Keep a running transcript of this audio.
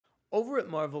Over at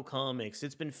Marvel Comics,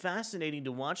 it's been fascinating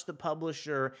to watch the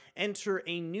publisher enter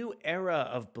a new era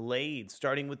of Blade,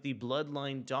 starting with the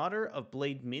Bloodline Daughter of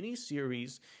Blade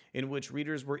miniseries, in which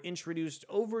readers were introduced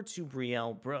over to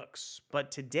Brielle Brooks.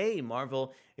 But today,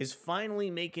 Marvel is finally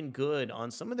making good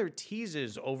on some of their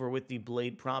teases over with the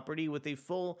Blade property with a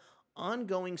full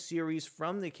ongoing series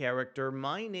from the character.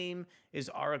 My name is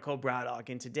Arako Braddock,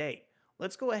 and today,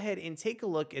 let's go ahead and take a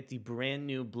look at the brand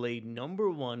new Blade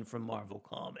 #1 from Marvel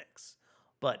Comics.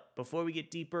 But before we get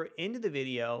deeper into the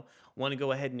video, I want to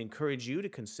go ahead and encourage you to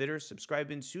consider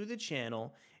subscribing to the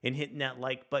channel and hitting that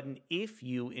like button if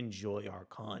you enjoy our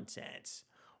content.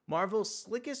 Marvel's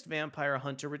Slickest Vampire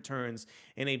Hunter returns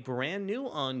in a brand new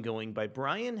ongoing by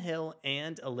Bryan Hill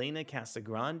and Elena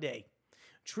Casagrande.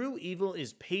 True evil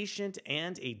is patient,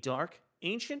 and a dark,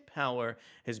 ancient power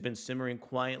has been simmering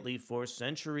quietly for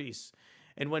centuries.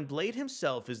 And when Blade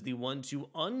himself is the one to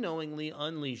unknowingly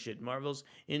unleash it, Marvel's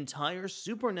entire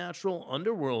supernatural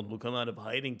underworld will come out of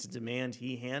hiding to demand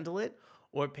he handle it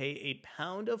or pay a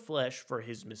pound of flesh for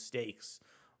his mistakes.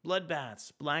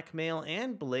 Bloodbaths, blackmail,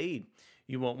 and Blade.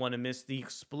 You won't want to miss the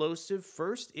explosive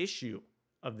first issue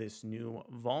of this new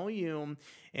volume.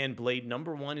 And Blade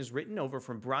 #1 is written over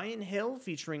from Bryan Hill,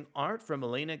 featuring art from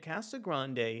Elena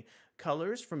Casagrande,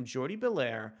 colors from Jordie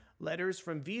Bellaire, letters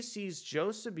from VC's Joe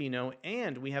Sabino,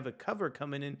 and we have a cover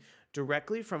coming in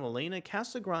directly from Elena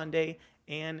Casagrande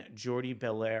and Jordie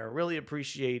Bellaire. Really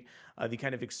appreciate the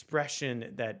kind of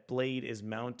expression that Blade is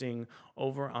mounting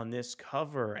over on this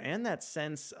cover, and that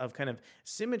sense of kind of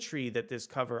symmetry that this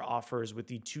cover offers with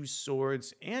the two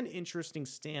swords and interesting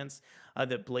stance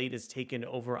that Blade has taken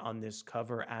over on this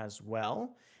cover as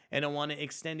well. And I want to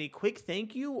extend a quick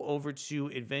thank you over to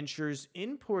Adventures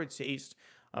in Poor Taste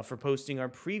for posting our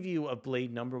preview of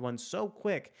Blade #1 so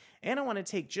quick. And I want to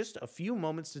take just a few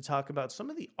moments to talk about some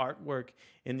of the artwork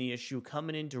in the issue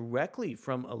coming in directly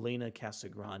from Elena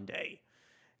Casagrande.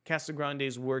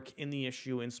 Casagrande's work in the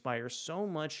issue inspires so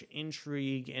much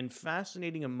intrigue and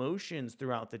fascinating emotions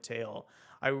throughout the tale.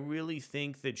 I really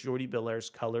think that Jordie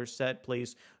Bellaire's color set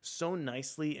plays so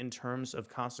nicely in terms of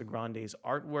Casagrande's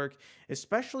artwork,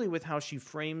 especially with how she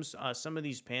frames some of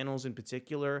these panels in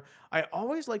particular. I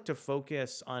always like to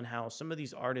focus on how some of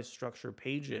these artists structure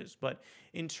pages, but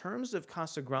in terms of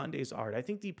Casagrande's art, I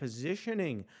think the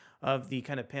positioning of the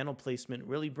kind of panel placement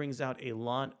really brings out a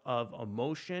lot of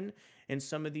emotion in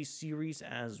some of these series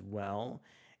as well.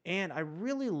 And I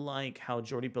really like how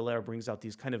Jordie Bellaire brings out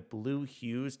these kind of blue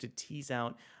hues to tease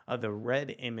out the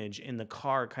red image in the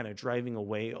car kind of driving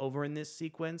away over in this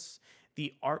sequence.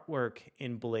 The artwork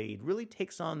in Blade really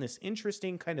takes on this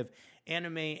interesting kind of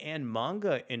anime and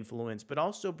manga influence, but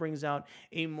also brings out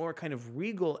a more kind of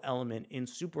regal element in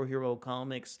superhero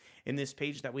comics in this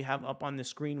page that we have up on the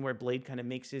screen where Blade kind of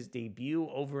makes his debut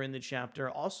over in the chapter.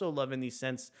 Also loving the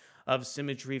sense of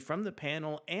symmetry from the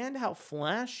panel and how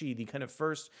flashy the kind of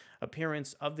first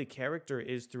appearance of the character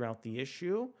is throughout the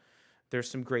issue. There's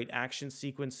some great action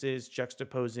sequences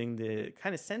juxtaposing the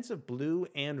kind of sense of blue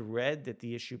and red that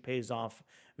the issue pays off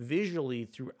visually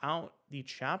throughout the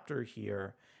chapter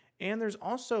here. And there's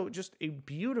also just a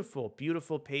beautiful,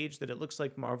 beautiful page that it looks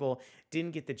like Marvel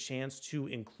didn't get the chance to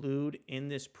include in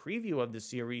this preview of the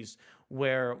series,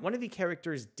 where one of the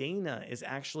characters, Dana, is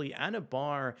actually at a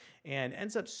bar and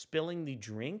ends up spilling the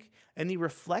drink. And the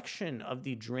reflection of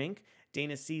the drink,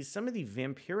 Dana sees some of the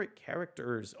vampiric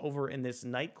characters over in this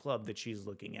nightclub that she's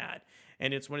looking at.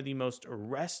 And it's one of the most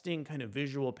arresting kind of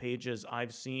visual pages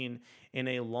I've seen in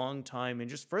a long time, and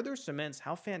just further cements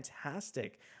how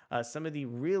fantastic some of the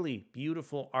really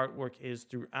beautiful artwork is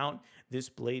throughout this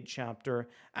Blade chapter.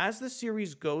 As the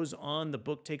series goes on, the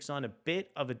book takes on a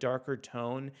bit of a darker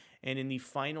tone, and in the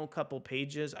final couple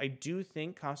pages, I do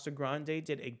think Casagrande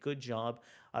did a good job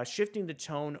shifting the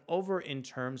tone over in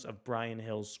terms of Bryan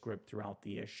Hill's script throughout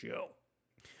the issue.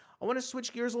 I want to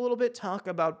switch gears a little bit, talk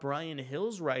about Bryan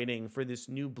Hill's writing for this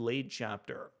new Blade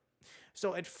chapter.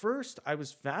 So at first, I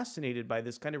was fascinated by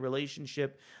this kind of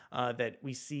relationship that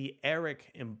we see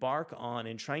Eric embark on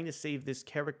in trying to save this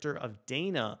character of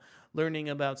Dana. Learning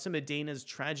about some of Dana's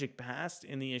tragic past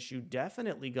in the issue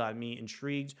definitely got me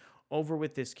intrigued over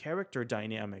with this character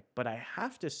dynamic. But I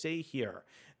have to say here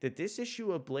that this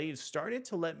issue of Blade started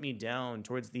to let me down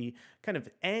towards the kind of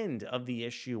end of the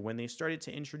issue when they started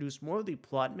to introduce more of the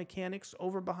plot mechanics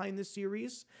over behind the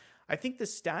series. I think the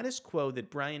status quo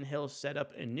that Bryan Hill set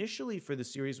up initially for the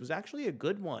series was actually a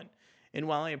good one. And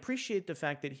while I appreciate the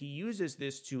fact that he uses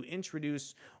this to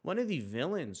introduce one of the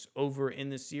villains over in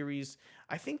the series,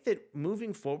 I think that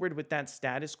moving forward with that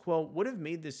status quo would have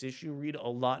made this issue read a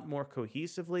lot more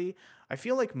cohesively. I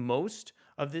feel like most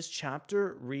of this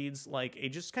chapter reads like a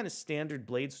just kind of standard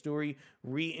Blade story,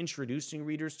 reintroducing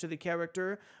readers to the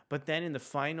character. But then in the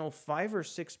final 5 or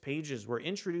 6 pages, we're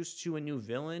introduced to a new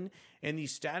villain, and the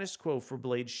status quo for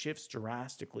Blade shifts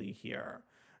drastically here.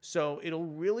 So it'll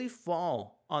really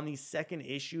fall on the second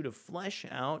issue to flesh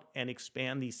out and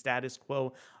expand the status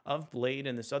quo of Blade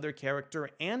and this other character,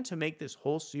 and to make this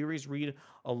whole series read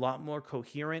a lot more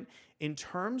coherent. In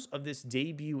terms of this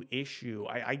debut issue,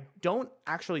 I don't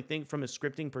actually think from a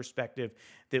scripting perspective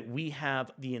that we have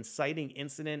the inciting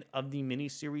incident of the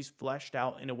miniseries fleshed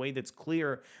out in a way that's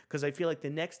clear, because I feel like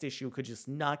the next issue could just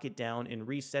knock it down and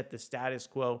reset the status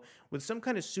quo with some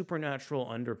kind of supernatural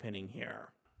underpinning here.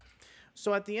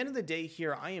 So at the end of the day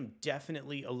here, I am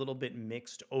definitely a little bit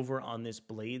mixed over on this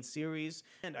Blade series,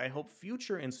 and I hope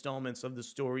future installments of the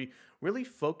story really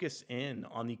focus in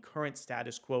on the current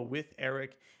status quo with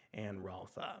Eric and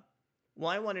Ralpha. Well,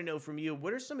 I want to know from you,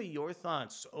 what are some of your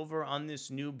thoughts over on this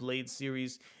new Blade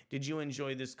series? Did you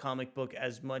enjoy this comic book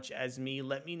as much as me?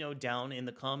 Let me know down in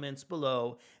the comments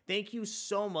below. Thank you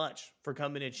so much for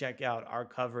coming to check out our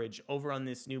coverage over on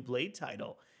this new Blade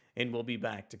title. And we'll be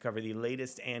back to cover the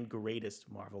latest and greatest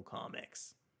Marvel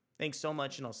comics. Thanks so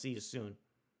much, and I'll see you soon.